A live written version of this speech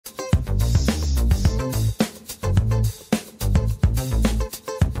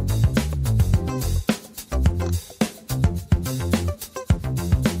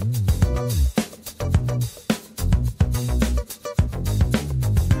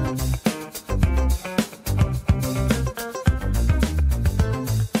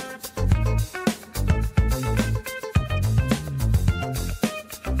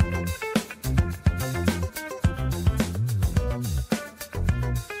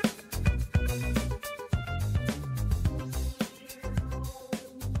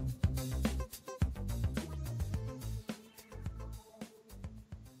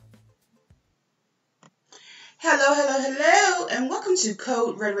Hello, hello, hello, and welcome to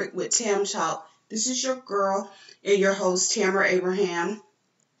Code Rhetoric with Tam Talk. This is your girl and your host, Tamara Abraham,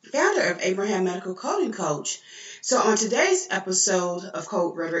 founder of Abraham Medical Coding Coach. So on today's episode of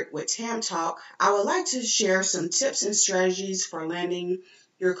Code Rhetoric with Tam Talk, I would like to share some tips and strategies for landing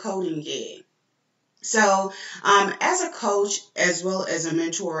your coding gig. So, as a coach, as well as a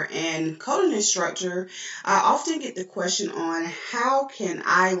mentor and coding instructor, I often get the question on how can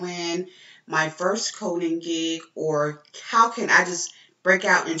I land my first coding gig, or how can I just break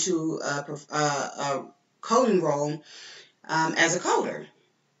out into a coding role as a coder.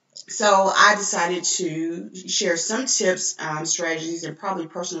 So I decided to share some tips, strategies, and probably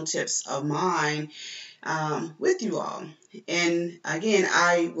personal tips of mine with you all. And again,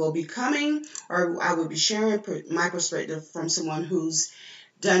 I will be sharing my perspective from someone who's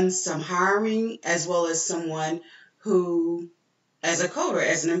done some hiring, as well as someone who, as a coder,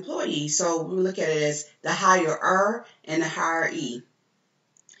 as an employee. So we look at it as the hirer and the hiree.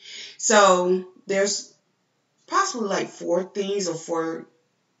 So there's possibly like four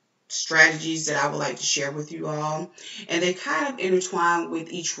strategies that I would like to share with you all, and they kind of intertwine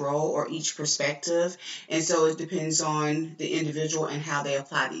with each role or each perspective, and so it depends on the individual and how they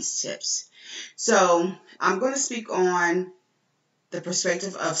apply these tips. So I'm going to speak on the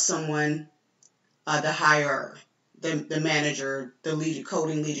perspective of someone, the hirer, the manager, the leader,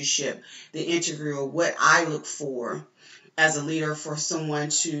 coding leadership, the interviewer, what I look for as a leader for someone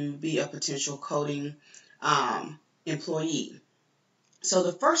to be a potential coding employee. So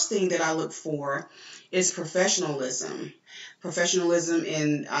the first thing that I look for is professionalism. Professionalism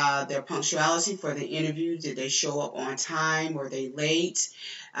in their punctuality for the interview. Did they show up on time? Were they late?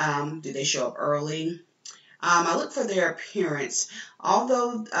 Did they show up early? I look for their appearance.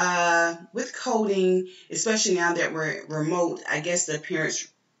 Although with coding, especially now that we're remote, I guess the appearance,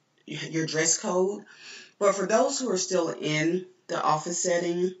 your dress code. But for those who are still in the office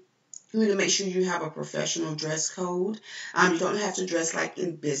setting, you need to make sure you have a professional dress code. You don't have to dress like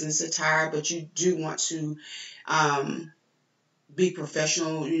in business attire, but you do want to be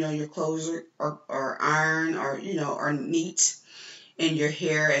professional. You know, your clothes are iron, or are neat, and your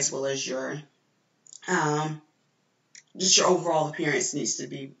hair, as well as your just your overall appearance needs to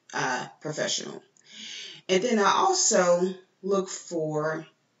be professional. And then I also look for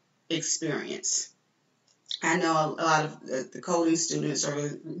experience. I know a lot of the coding students or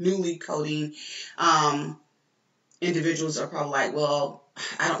the newly coding individuals are probably like, well,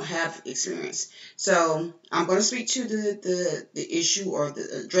 I don't have experience. So I'm going to speak to the issue, or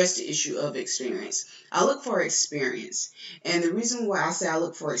address the issue of experience. I look for experience. And the reason why I say I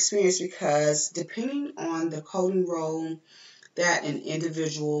look for experience, because depending on the coding role that an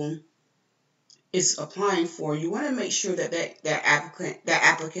individual is applying for, you want to make sure that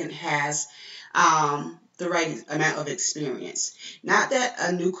applicant has the right amount of experience. Not that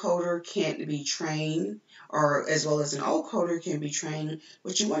a new coder can't be trained, or as well as an old coder can be trained,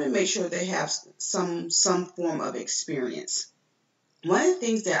 but you want to make sure they have some form of experience. One of the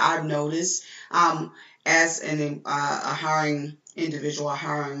things that I've noticed as a hiring individual, a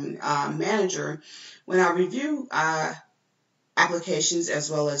hiring manager, when I review applications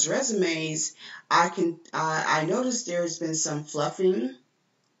as well as resumes, I noticed there's been some fluffing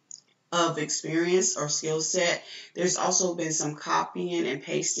of experience or skill set. There's also been some copying and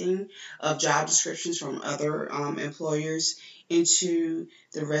pasting of job descriptions from other employers into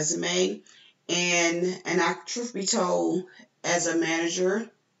the resume. And I, truth be told, as a manager,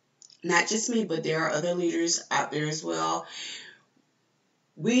 not just me, but there are other leaders out there as well,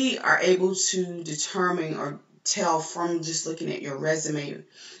 we are able to determine or tell from just looking at your resume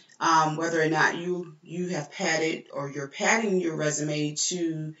whether or not you have padded, or you're padding your resume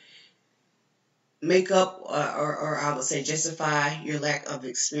to make up or I would say justify your lack of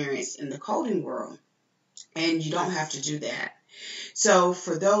experience in the coding world. And you don't have to do that. So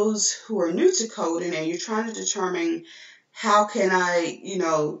for those who are new to coding and you're trying to determine how can I,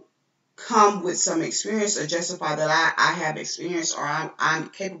 come with some experience or justify that I have experience, or I'm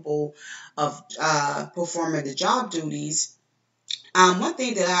capable of performing the job duties, one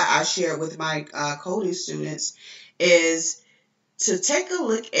thing that I share with my coding students is to take a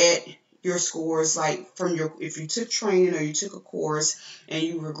look at your scores, like if you took training or you took a course and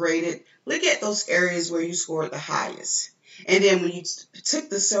you were graded, look at those areas where you scored the highest. And then when you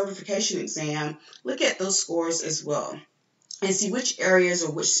took the certification exam, look at those scores as well, and see which areas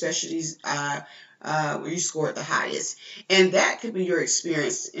or which specialties where you scored the highest. And that could be your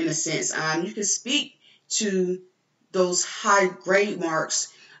experience in a sense. You can speak to those high grade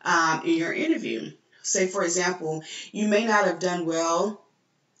marks in your interview. Say, for example, you may not have done well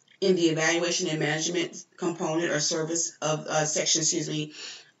in the evaluation and management component or service of section,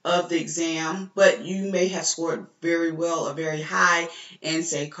 of the exam, but you may have scored very well or very high in,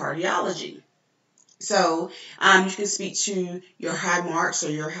 say, cardiology. So you can speak to your high marks or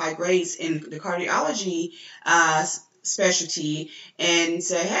your high grades in the cardiology specialty and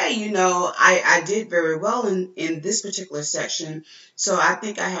say, hey, I did very well in this particular section, so I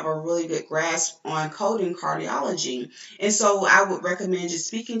think I have a really good grasp on coding cardiology. And so I would recommend just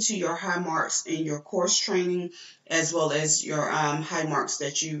speaking to your high marks in your course training as well as your high marks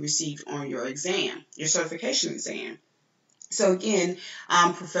that you received on your exam, your certification exam. So again,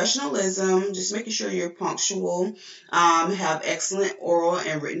 professionalism, just making sure you're punctual, have excellent oral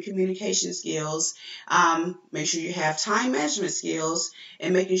and written communication skills, make sure you have time management skills,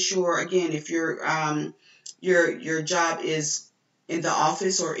 and making sure, again, if your job is in the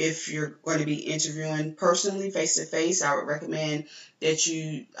office or if you're going to be interviewing personally face to face, I would recommend that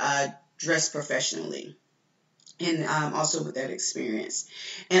you dress professionally and also with that experience.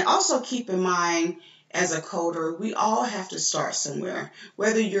 And also keep in mind, as a coder, we all have to start somewhere.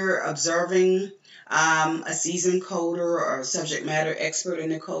 Whether you're observing a seasoned coder or a subject matter expert in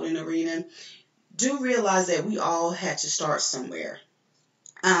the coding arena, do realize that we all had to start somewhere.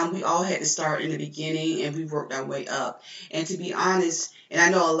 We all had to start in the beginning, and we worked our way up. And to be honest, and I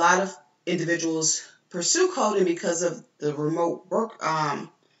know a lot of individuals pursue coding because of the remote work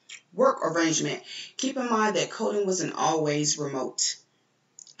arrangement. Keep in mind that coding wasn't always remote.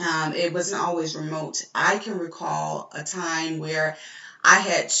 It wasn't always remote. I can recall a time where I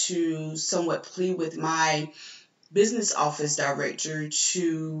had to somewhat plead with my business office director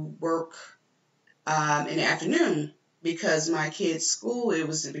to work in the afternoon because my kids' school, it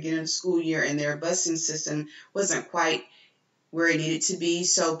was the beginning of the school year, and their busing system wasn't quite where it needed to be,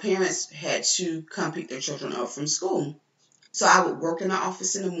 so parents had to come pick their children up from school. So I would work in the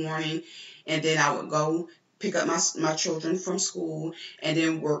office in the morning, and then I would go pick up my children from school, and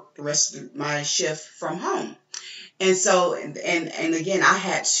then work the rest of my shift from home. And so, and again, I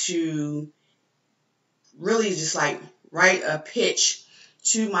had to really just like write a pitch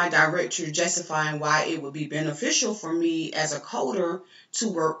to my director justifying why it would be beneficial for me as a coder to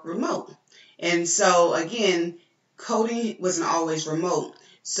work remote. And so again, coding wasn't always remote.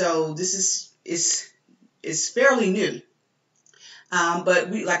 So this is fairly new.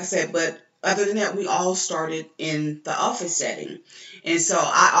 But like I said, but other than that, we all started in the office setting. And so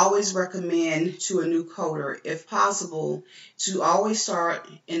I always recommend to a new coder, if possible, to always start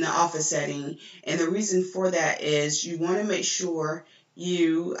in the office setting. And the reason for that is you want to make sure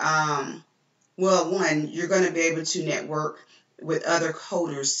you, one, you're going to be able to network with other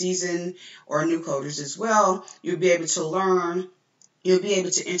coders, seasoned or new coders as well. You'll be able to learn. You'll be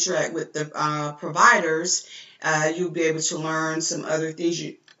able to interact with the providers. You'll be able to learn some other things,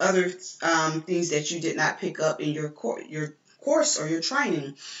 things that you did not pick up in your course or your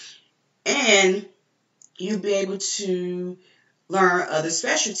training, and you'll be able to learn other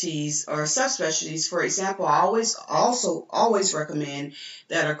specialties or subspecialties. For example, I always recommend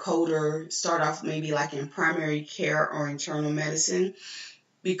that a coder start off maybe like in primary care or internal medicine,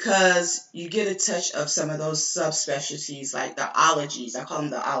 because you get a touch of some of those subspecialties like the ologies. I call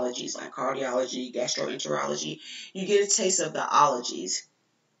them the ologies, like cardiology, gastroenterology. You get a taste of the ologies,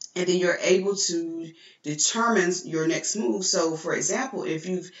 and then you're able to determine your next move. So, for example, if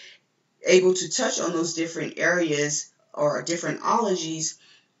you're able to touch on those different areas or different ologies,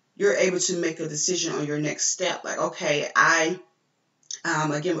 you're able to make a decision on your next step. Like, okay, again,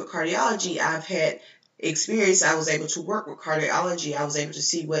 with cardiology, I've had experience. I was able to work with cardiology. I was able to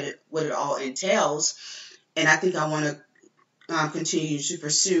see what it all entails, and I think I want to continue to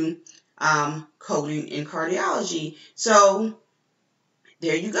pursue coding in cardiology. So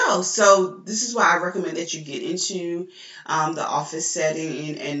there you go. So this is why I recommend that you get into the office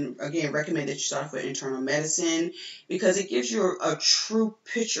setting, and again, recommend that you start off with internal medicine, because it gives you a true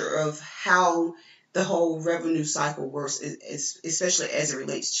picture of how the whole revenue cycle works, especially as it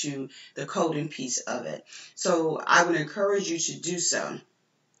relates to the coding piece of it. So I would encourage you to do so.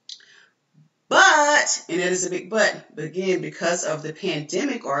 But, and it is a big but again, because of the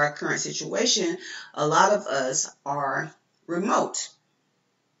pandemic or our current situation, a lot of us are remote.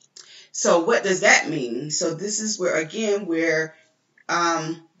 So what does that mean? So this is where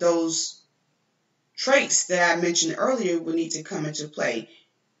those traits that I mentioned earlier will need to come into play.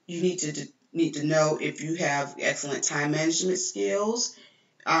 You need to know if you have excellent time management skills.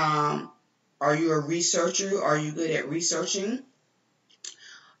 Are you a researcher? Are you good at researching?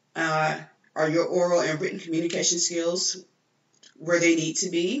 Are your oral and written communication skills where they need to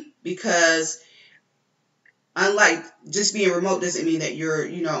be? Because unlike just being remote doesn't mean that you're,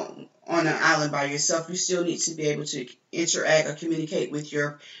 on an island by yourself. You still need to be able to interact or communicate with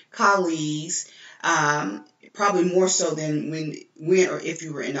your colleagues, probably more so than when or if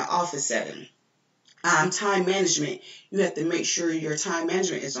you were in an office setting. Time management. You have to make sure your time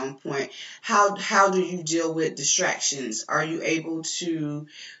management is on point. How do you deal with distractions? Are you able to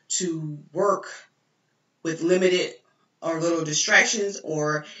work with limited or little distractions?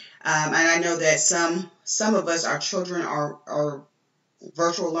 Or and I know that some of us, our children are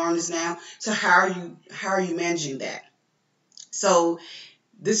virtual learners now. So how are you managing that? So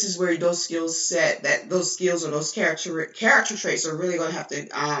this is where those skills or those character traits are really going to have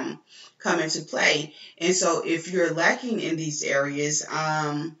to come into play. And so if you're lacking in these areas,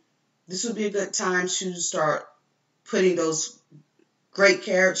 this would be a good time to start putting those great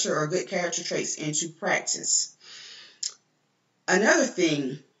character or good character traits into practice. Another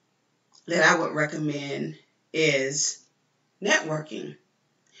thing that I would recommend is networking.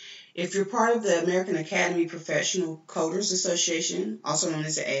 If you're part of the American Academy Professional Coders Association, also known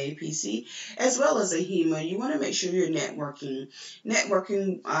as the AAPC, as well as a HEMA, you want to make sure you're networking.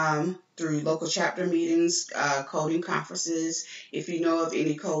 Networking through local chapter meetings, coding conferences. If you know of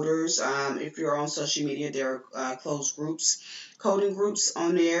any coders, if you're on social media, there are closed groups, coding groups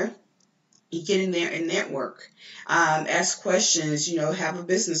on there. You get in there and network. Ask questions, have a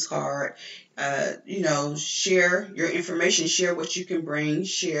business card, share your information, share what you can bring,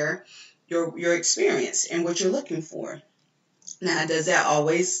 share your experience and what you're looking for. Now, does that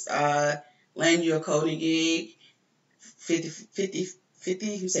always land you a coding gig? 50,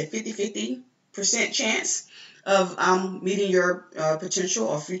 you say 50% chance of meeting your potential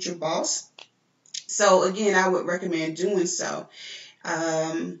or future boss. So again, I would recommend doing so.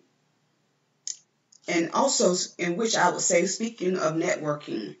 And also, in which I would say, speaking of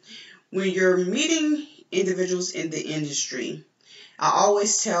networking, when you're meeting individuals in the industry, I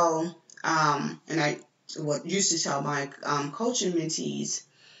always tell, and I used to tell my coaching mentees,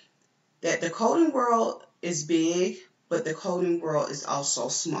 that the coding world is big, but the coding world is also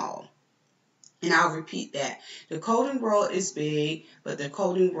small. And I'll repeat that. The coding world is big, but the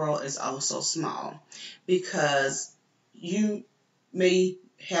coding world is also small, because you may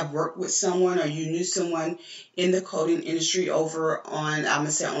have worked with someone or you knew someone in the coding industry over on, I'm going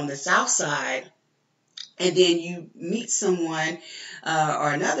to say, on the south side, and then you meet someone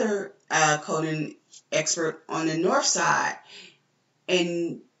or another coding expert on the north side,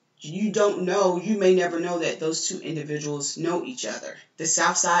 and you may never know that those two individuals know each other, the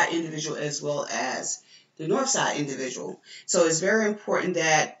south side individual as well as the north side individual. So it's very important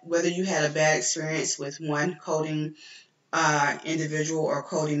that whether you had a bad experience with one coding individual or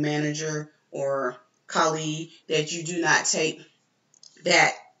coding manager or colleague, that you do not take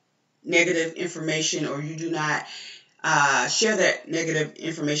that negative information, or you do not share that negative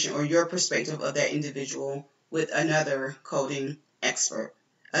information or your perspective of that individual with another coding expert.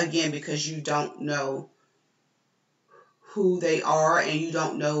 Again, because you don't know who they are and you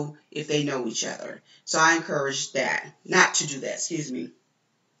don't know if they know each other. So I encourage that, not to do that, excuse me.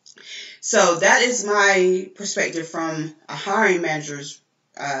 So that is my perspective from a hiring manager's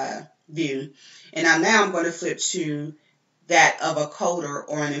view. And now I'm going to flip to that of a coder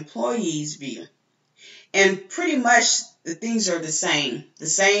or an employee's view. And pretty much the things are the same. The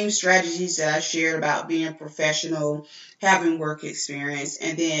same strategies that I shared about being professional, having work experience,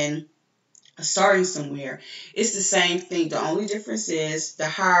 and then starting somewhere. It's the same thing. The only difference is the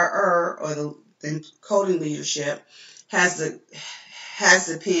hirer or the coding leadership has the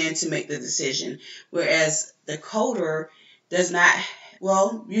pen to make the decision, whereas the coder does not.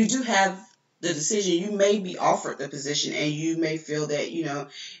 Well, you do have the decision. You may be offered the position and you may feel that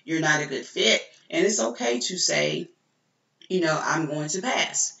you're not a good fit, and it's okay to say I'm going to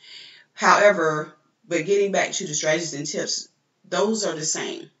pass. However, but getting back to the strategies and tips, those are the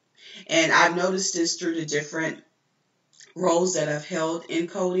same. And I've noticed this through the different roles that I've held in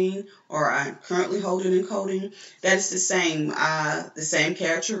coding, or I'm currently holding in coding, that is the same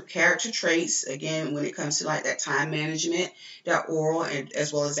character traits. Again, when it comes to like that time management, that oral and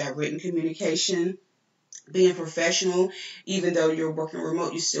as well as that written communication, being professional. Even though you're working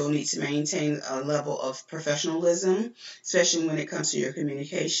remote, you still need to maintain a level of professionalism, especially when it comes to your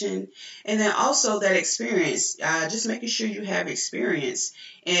communication. And then also that experience, just making sure you have experience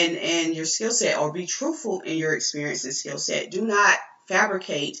and your skill set, or be truthful in your experience and skill set. Do not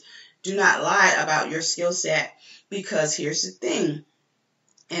fabricate, do not lie about your skill set, because here's the thing,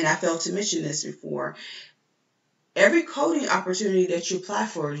 and I failed to mention this before, every coding opportunity that you apply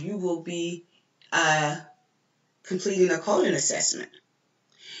for, you will be completing a coding assessment.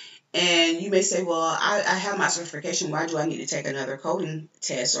 And you may say, well, I have my certification. Why do I need to take another coding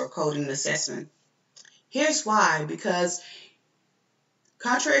test or coding assessment? Here's why. Because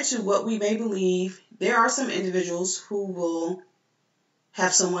contrary to what we may believe, there are some individuals who will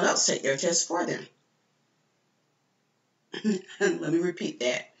have someone else take their test for them. Let me repeat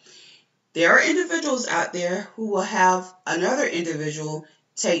that. There are individuals out there who will have another individual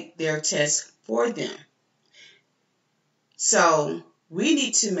take their test for them. So we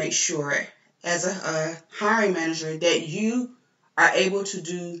need to make sure as a hiring manager that you are able to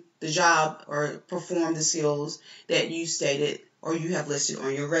do the job or perform the skills that you stated or you have listed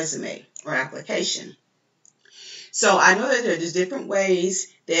on your resume or application. So I know that there's different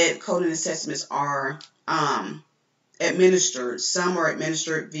ways that coding assessments are administered. Some are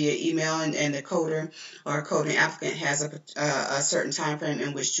administered via email, and the coder or coding applicant has a certain time frame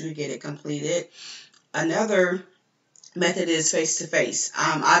in which to get it completed. Another method is face-to-face.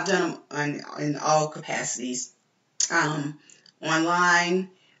 I've done them in all capacities. Online,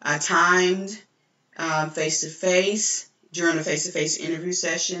 timed, face-to-face, during a face-to-face interview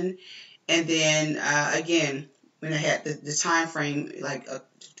session, and then again, when I had the time frame, like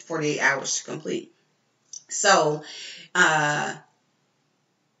 48 hours to complete. So that's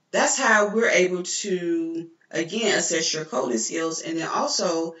how we're able to, again, assess your coding skills and then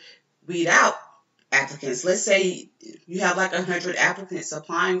also weed out applicants. Let's say you have like 100 applicants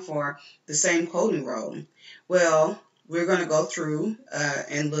applying for the same coding role. Well, we're going to go through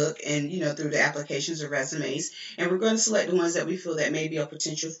and look and, through the applications or resumes, and we're going to select the ones that we feel that may be a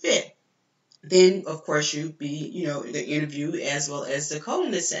potential fit. Then, of course, you'd be, the interview as well as the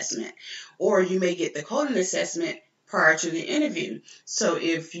coding assessment. Or you may get the coding assessment prior to the interview. So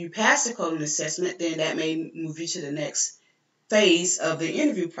if you pass the coding assessment, then that may move you to the next phase of the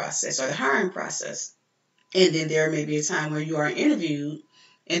interview process or the hiring process. And then there may be a time where you are interviewed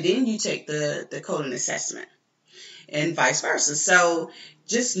and then you take the coding assessment and vice versa. So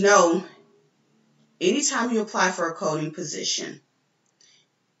just know, anytime you apply for a coding position,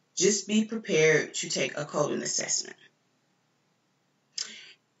 just be prepared to take a coding assessment.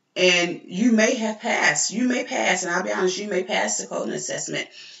 And you may have passed. You may pass, and I'll be honest, you may pass the coding assessment,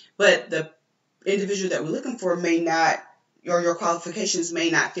 but the individual that we're looking for may not, or your qualifications may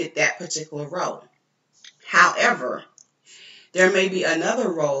not fit that particular role. However, there may be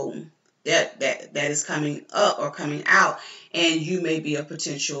another role that is coming up or coming out, and you may be a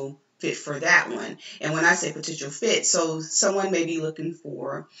potential fit for that one. And when I say potential fit, so someone may be looking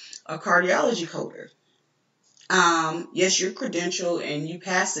for a cardiology coder. Yes, you're credentialed and you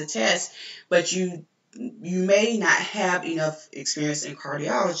passed the test, but you may not have enough experience in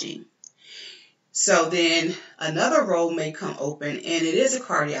cardiology. So then another role may come open, and it is a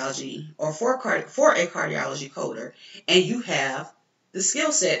cardiology or for a cardiology coder, and you have the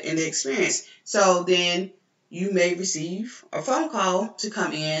skill set and the experience. So then you may receive a phone call to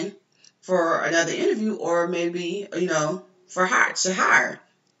come in for another interview, or maybe to hire.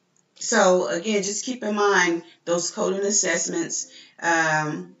 So again, just keep in mind those coding assessments.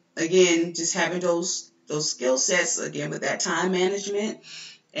 Again, just having those skill sets, again, with that time management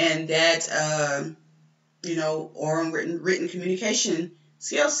and that oral and written communication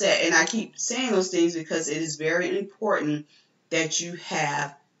skill set. And I keep saying those things because it is very important that you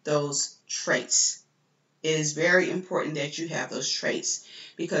have those traits. It is very important that you have those traits,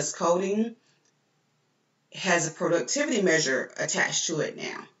 because coding has a productivity measure attached to it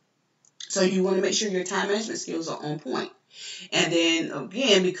now. So you want to make sure your time management skills are on point. And then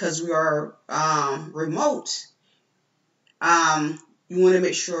again, because we are remote, you want to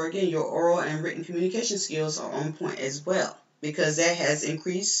make sure, again, your oral and written communication skills are on point as well, because that has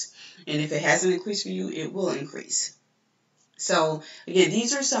increased. And if it hasn't increased for you, it will increase. So again,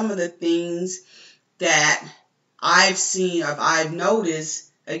 these are some of the things that I've seen, or I've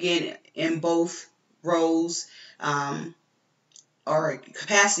noticed, again, in both roles or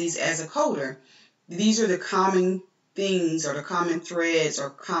capacities as a coder. These are the common things or the common threads or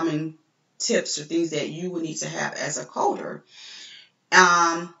common tips or things that you would need to have as a coder.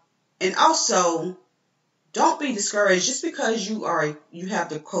 And also, don't be discouraged. Just because you have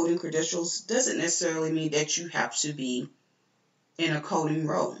the coding credentials doesn't necessarily mean that you have to be in a coding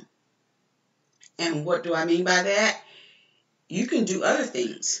role. And what do I mean by that? You can do other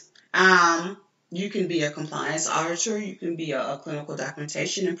things. You can be a compliance auditor. You can be a clinical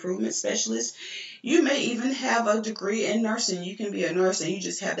documentation improvement specialist. You may even have a degree in nursing. You can be a nurse and you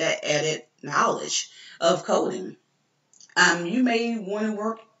just have that added knowledge of coding. You may want to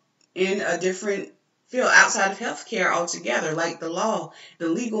work in a different field outside of healthcare altogether, like the law, the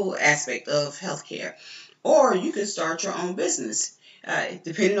legal aspect of healthcare. Or you can start your own business.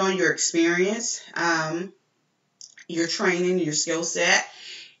 Depending on your experience, your training, your skill set,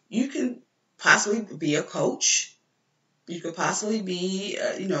 you can possibly be a coach. You could possibly be,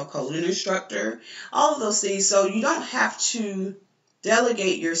 a coding instructor, all of those things. So you don't have to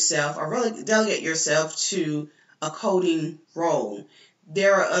delegate yourself or really delegate yourself to a coding role.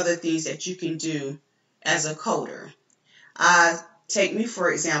 There are other things that you can do as a coder. Take me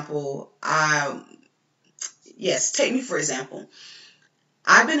for example. Take me for example.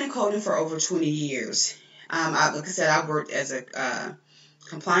 I've been in coding for over 20 years. Like I said, I worked as a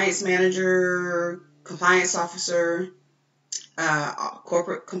compliance manager, compliance officer,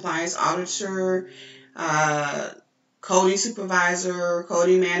 corporate compliance auditor, coding supervisor,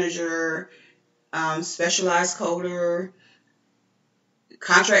 coding manager, specialized coder,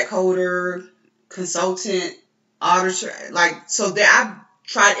 contract coder, consultant, auditor. I've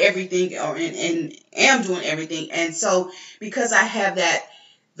tried everything and am doing everything. And so because I have that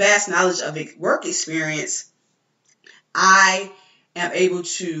vast knowledge of work experience, I am able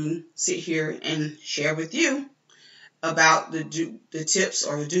to sit here and share with you about the tips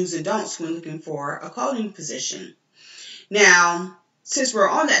or the do's and don'ts when looking for a coding position. Now, since we're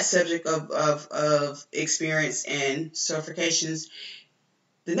on that subject of experience and certifications,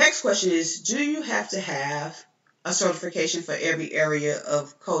 the next question is, do you have to have a certification for every area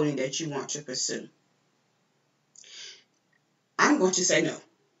of coding that you want to pursue? I'm going to say no.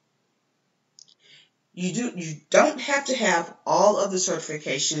 You don't have to have all of the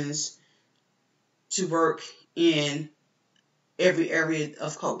certifications to work in every area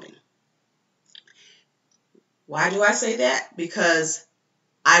of coding. Why do I say that? Because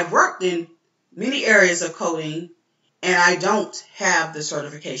I've worked in many areas of coding and I don't have the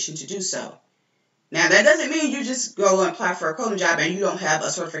certification to do so. Now, that doesn't mean you just go and apply for a coding job and you don't have a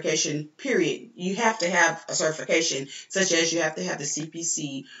certification, period. You have to have a certification, such as you have to have the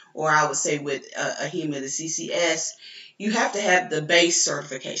CPC, or I would say with AHIMA, the CCS, you have to have the base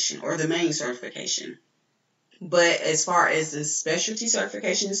certification or the main certification. But as far as the specialty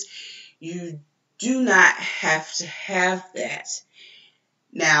certifications, you do not have to have that.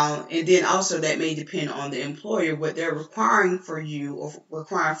 Now, and then also that may depend on the employer, what they're requiring for you or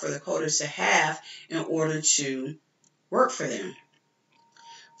requiring for the coders to have in order to work for them.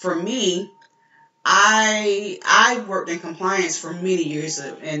 For me, I worked in compliance for many years,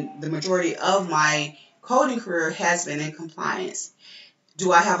 and the majority of my coding career has been in compliance.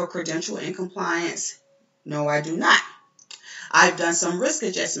 Do I have a credential in compliance? No, I do not. I've done some risk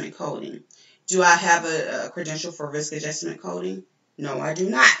adjustment coding. Do I have a credential for risk adjustment coding? No, I do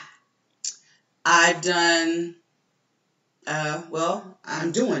not. I've done,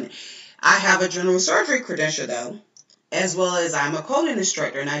 I'm doing it. I have a general surgery credential, though, as well as I'm a coding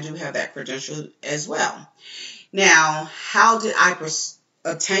instructor, and I do have that credential as well. Now, how did I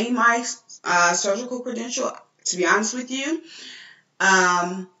obtain my surgical credential? To be honest with you,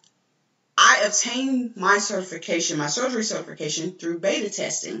 I obtained my certification, my surgery certification, through beta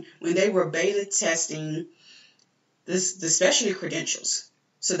testing, when they were beta testing the specialty credentials.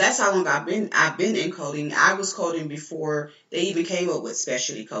 So that's how long I've been in coding. I was coding before they even came up with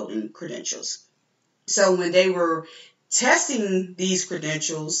specialty coding credentials. So when they were testing these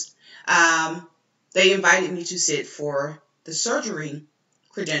credentials, they invited me to sit for the surgery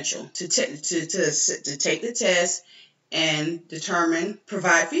credential to take the test and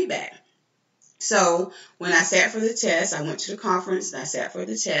provide feedback. So when I sat for the test, I went to the conference and I sat for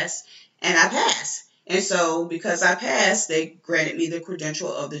the test and I passed. And so because I passed, they granted me the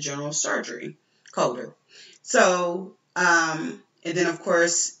credential of the general surgery coder. So, and then of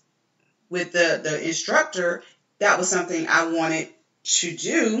course, with the instructor, that was something I wanted to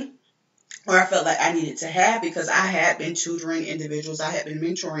do, or I felt like I needed to have, because I had been tutoring individuals, I had been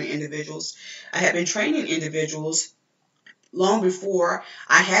mentoring individuals, I had been training individuals long before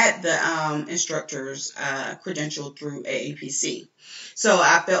I had the instructor's credential through AAPC. So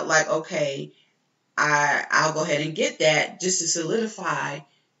I felt like, okay, I'll go ahead and get that just to solidify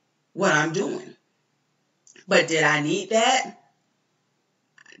what I'm doing. But did I need that?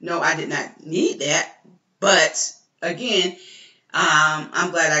 No, I did not need that. But again,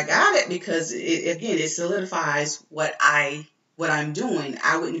 I'm glad I got it, because it solidifies what I'm doing.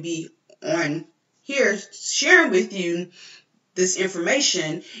 I wouldn't be on here sharing with you this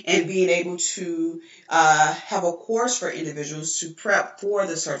information and being able to have a course for individuals to prep for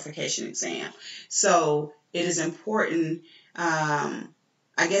the certification exam. So it is important, I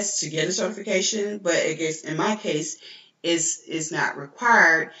guess, to get a certification, but I guess in my case, is not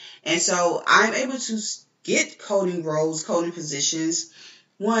required. And so I'm able to get coding roles, coding positions.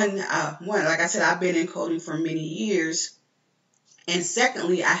 One, like I said, I've been in coding for many years, And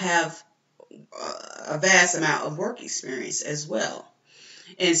secondly, I have a vast amount of work experience as well.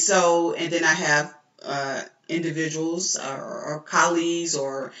 And so, and then I have individuals or colleagues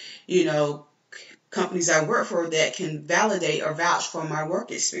or, you know, companies I work for that can validate or vouch for my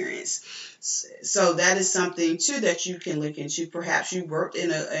work experience. So that is something too that you can look into. Perhaps you worked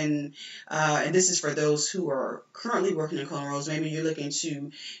and this is for those who are currently working in cone roles. Maybe you're looking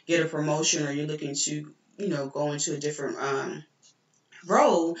to get a promotion or you're looking to, you know, go into a different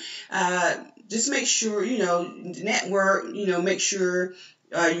role. Just make sure, you know, network, you know, make sure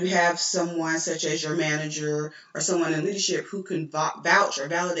you have someone such as your manager or someone in leadership who can vouch or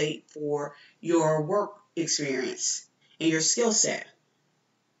validate for your work experience and your skill set.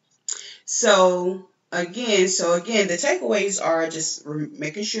 So again, the takeaways are just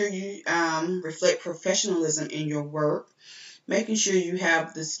making sure you reflect professionalism in your work, making sure you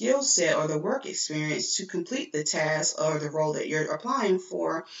have the skill set or the work experience to complete the task or the role that you're applying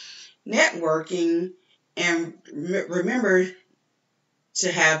for, networking, and remember to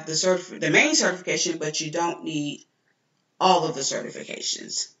have the main certification, but you don't need all of the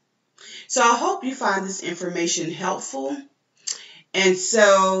certifications. So I hope you find this information helpful. And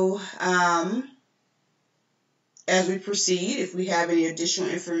so, as we proceed, if we have any additional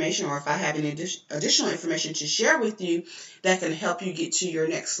information or if I have any additional information to share with you that can help you get to your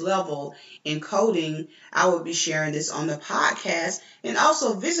next level in coding, I will be sharing this on the podcast. And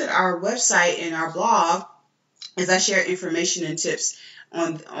also visit our website and our blog as I share information and tips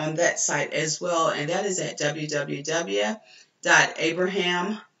on that site as well. And that is at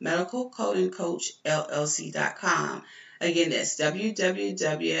www.abrahammedicalcodingcoachllc.com. Again, that's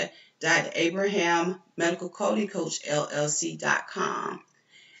www.abrahammedicalcodingcoachllc.com.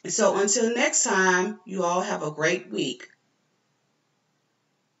 And so until next time, you all have a great week.